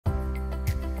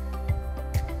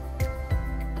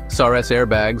SRS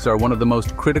airbags are one of the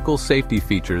most critical safety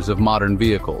features of modern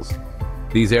vehicles.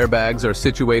 These airbags are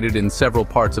situated in several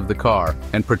parts of the car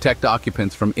and protect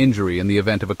occupants from injury in the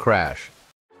event of a crash.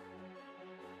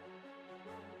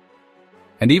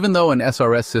 And even though an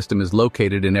SRS system is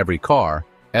located in every car,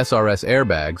 SRS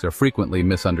airbags are frequently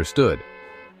misunderstood.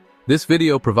 This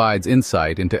video provides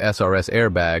insight into SRS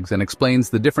airbags and explains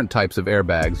the different types of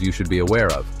airbags you should be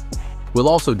aware of. We'll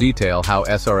also detail how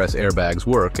SRS airbags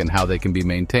work and how they can be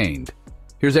maintained.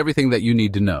 Here's everything that you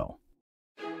need to know.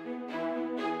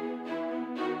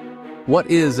 What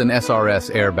is an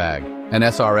SRS airbag? An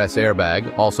SRS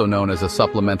airbag, also known as a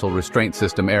supplemental restraint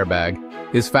system airbag,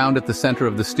 is found at the center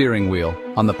of the steering wheel,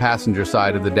 on the passenger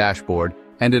side of the dashboard,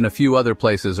 and in a few other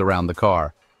places around the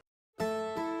car.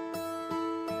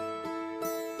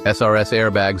 SRS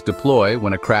airbags deploy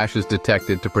when a crash is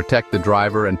detected to protect the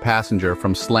driver and passenger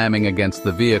from slamming against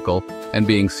the vehicle and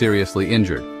being seriously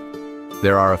injured.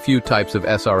 There are a few types of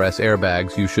SRS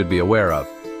airbags you should be aware of.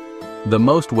 The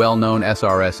most well-known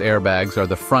SRS airbags are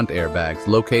the front airbags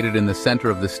located in the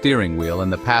center of the steering wheel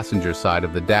and the passenger side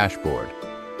of the dashboard.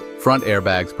 Front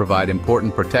airbags provide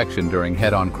important protection during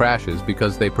head-on crashes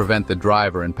because they prevent the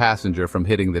driver and passenger from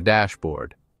hitting the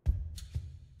dashboard.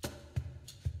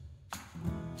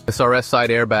 SRS side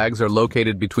airbags are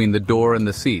located between the door and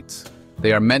the seats.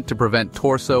 They are meant to prevent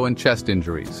torso and chest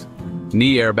injuries.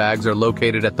 Knee airbags are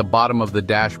located at the bottom of the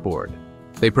dashboard.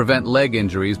 They prevent leg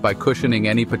injuries by cushioning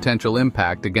any potential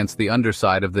impact against the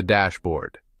underside of the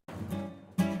dashboard.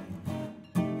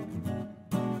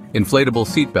 Inflatable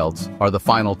seatbelts are the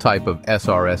final type of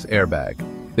SRS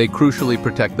airbag. They crucially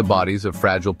protect the bodies of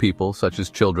fragile people such as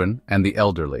children and the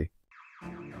elderly.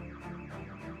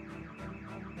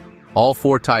 All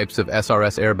four types of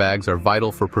SRS airbags are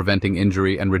vital for preventing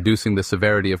injury and reducing the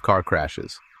severity of car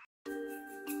crashes.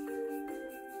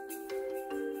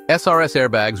 SRS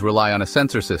airbags rely on a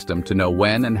sensor system to know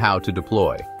when and how to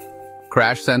deploy.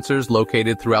 Crash sensors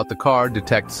located throughout the car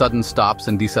detect sudden stops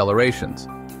and decelerations.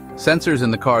 Sensors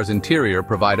in the car's interior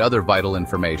provide other vital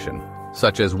information,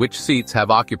 such as which seats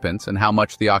have occupants and how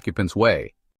much the occupants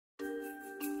weigh.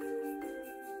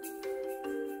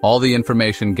 All the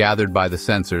information gathered by the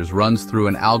sensors runs through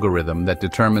an algorithm that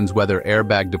determines whether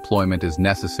airbag deployment is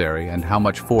necessary and how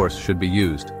much force should be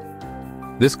used.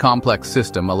 This complex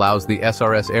system allows the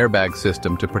SRS airbag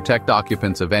system to protect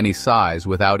occupants of any size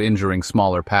without injuring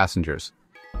smaller passengers.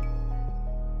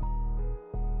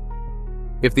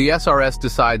 If the SRS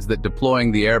decides that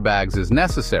deploying the airbags is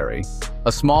necessary,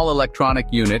 a small electronic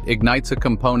unit ignites a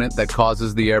component that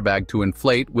causes the airbag to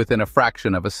inflate within a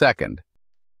fraction of a second.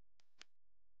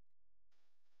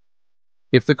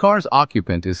 If the car's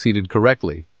occupant is seated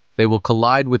correctly, they will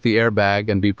collide with the airbag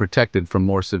and be protected from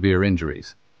more severe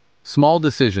injuries. Small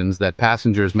decisions that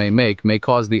passengers may make may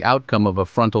cause the outcome of a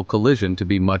frontal collision to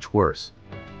be much worse.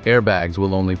 Airbags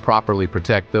will only properly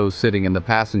protect those sitting in the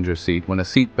passenger seat when a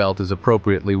seat belt is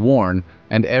appropriately worn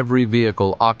and every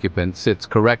vehicle occupant sits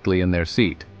correctly in their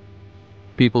seat.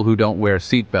 People who don't wear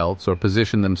seat belts or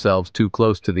position themselves too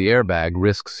close to the airbag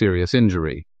risk serious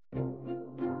injury.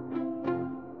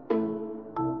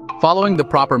 Following the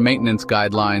proper maintenance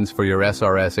guidelines for your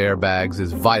SRS airbags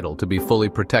is vital to be fully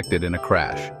protected in a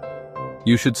crash.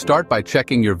 You should start by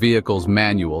checking your vehicle's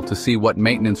manual to see what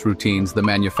maintenance routines the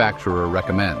manufacturer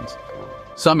recommends.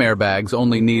 Some airbags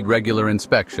only need regular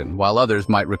inspection, while others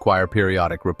might require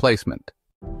periodic replacement.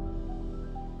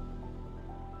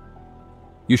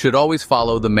 You should always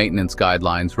follow the maintenance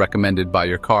guidelines recommended by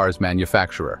your car's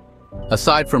manufacturer.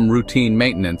 Aside from routine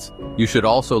maintenance, you should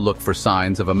also look for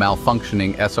signs of a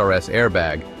malfunctioning SRS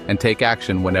airbag and take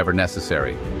action whenever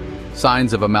necessary.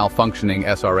 Signs of a malfunctioning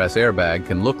SRS airbag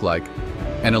can look like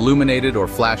an illuminated or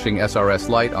flashing SRS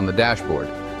light on the dashboard.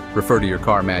 Refer to your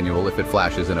car manual if it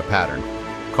flashes in a pattern.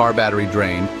 Car battery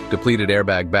drained, depleted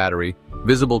airbag battery,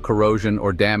 visible corrosion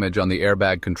or damage on the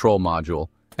airbag control module,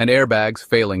 and airbags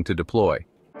failing to deploy.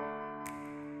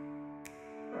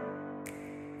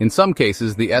 In some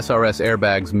cases, the SRS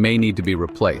airbags may need to be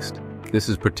replaced. This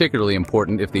is particularly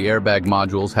important if the airbag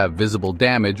modules have visible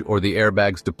damage or the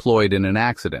airbags deployed in an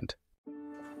accident.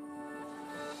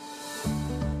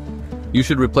 You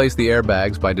should replace the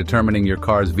airbags by determining your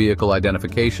car's vehicle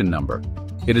identification number.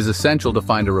 It is essential to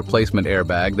find a replacement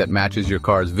airbag that matches your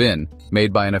car's VIN,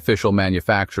 made by an official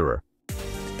manufacturer.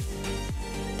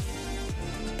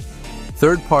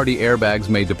 Third-party airbags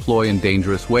may deploy in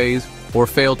dangerous ways or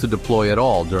fail to deploy at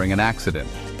all during an accident.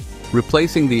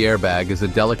 Replacing the airbag is a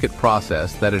delicate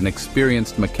process that an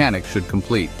experienced mechanic should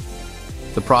complete.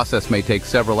 The process may take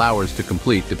several hours to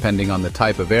complete depending on the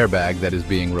type of airbag that is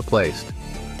being replaced.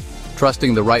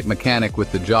 Trusting the right mechanic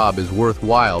with the job is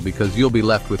worthwhile because you'll be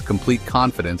left with complete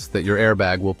confidence that your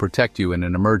airbag will protect you in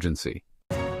an emergency.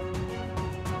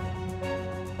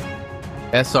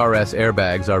 SRS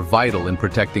airbags are vital in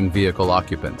protecting vehicle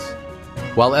occupants.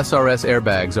 While SRS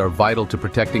airbags are vital to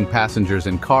protecting passengers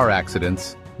in car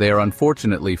accidents, they are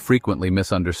unfortunately frequently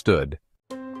misunderstood.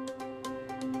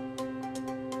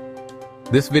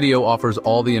 This video offers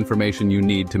all the information you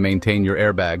need to maintain your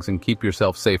airbags and keep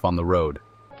yourself safe on the road.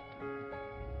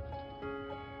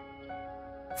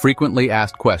 Frequently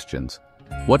asked questions.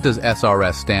 What does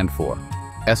SRS stand for?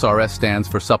 SRS stands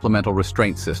for Supplemental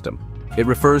Restraint System. It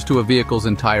refers to a vehicle's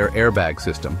entire airbag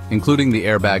system, including the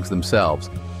airbags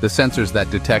themselves, the sensors that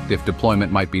detect if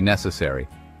deployment might be necessary,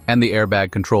 and the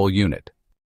airbag control unit.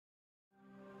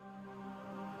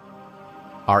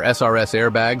 Are SRS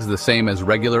airbags the same as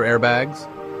regular airbags?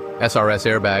 SRS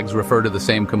airbags refer to the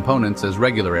same components as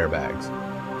regular airbags.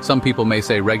 Some people may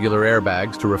say regular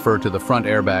airbags to refer to the front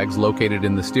airbags located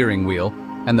in the steering wheel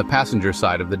and the passenger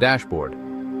side of the dashboard.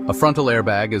 A frontal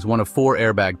airbag is one of 4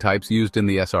 airbag types used in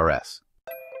the SRS.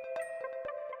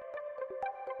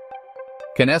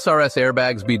 Can SRS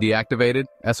airbags be deactivated?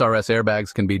 SRS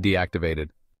airbags can be deactivated.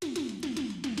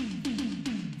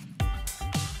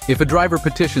 If a driver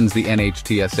petitions the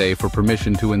NHTSA for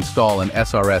permission to install an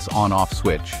SRS on-off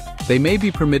switch, they may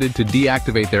be permitted to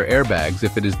deactivate their airbags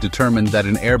if it is determined that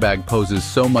an airbag poses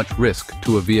so much risk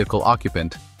to a vehicle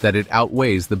occupant that it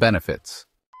outweighs the benefits.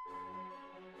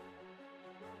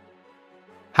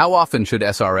 How often should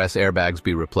SRS airbags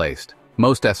be replaced?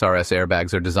 Most SRS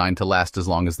airbags are designed to last as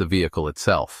long as the vehicle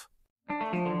itself.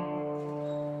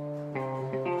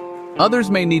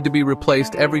 Others may need to be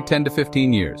replaced every 10 to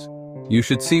 15 years. You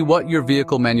should see what your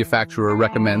vehicle manufacturer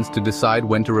recommends to decide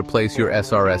when to replace your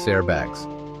SRS airbags.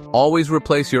 Always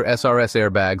replace your SRS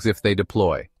airbags if they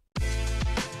deploy.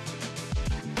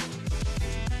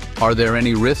 Are there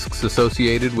any risks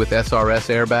associated with SRS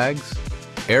airbags?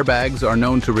 Airbags are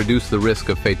known to reduce the risk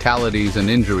of fatalities and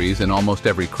injuries in almost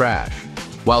every crash.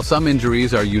 While some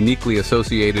injuries are uniquely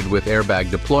associated with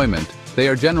airbag deployment, they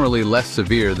are generally less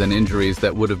severe than injuries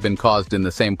that would have been caused in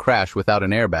the same crash without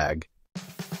an airbag.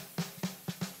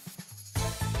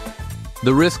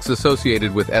 The risks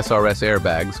associated with SRS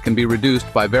airbags can be reduced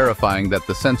by verifying that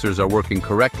the sensors are working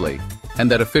correctly and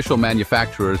that official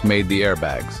manufacturers made the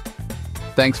airbags.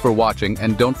 Thanks for watching,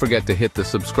 and don't forget to hit the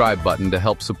subscribe button to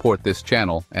help support this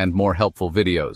channel and more helpful videos.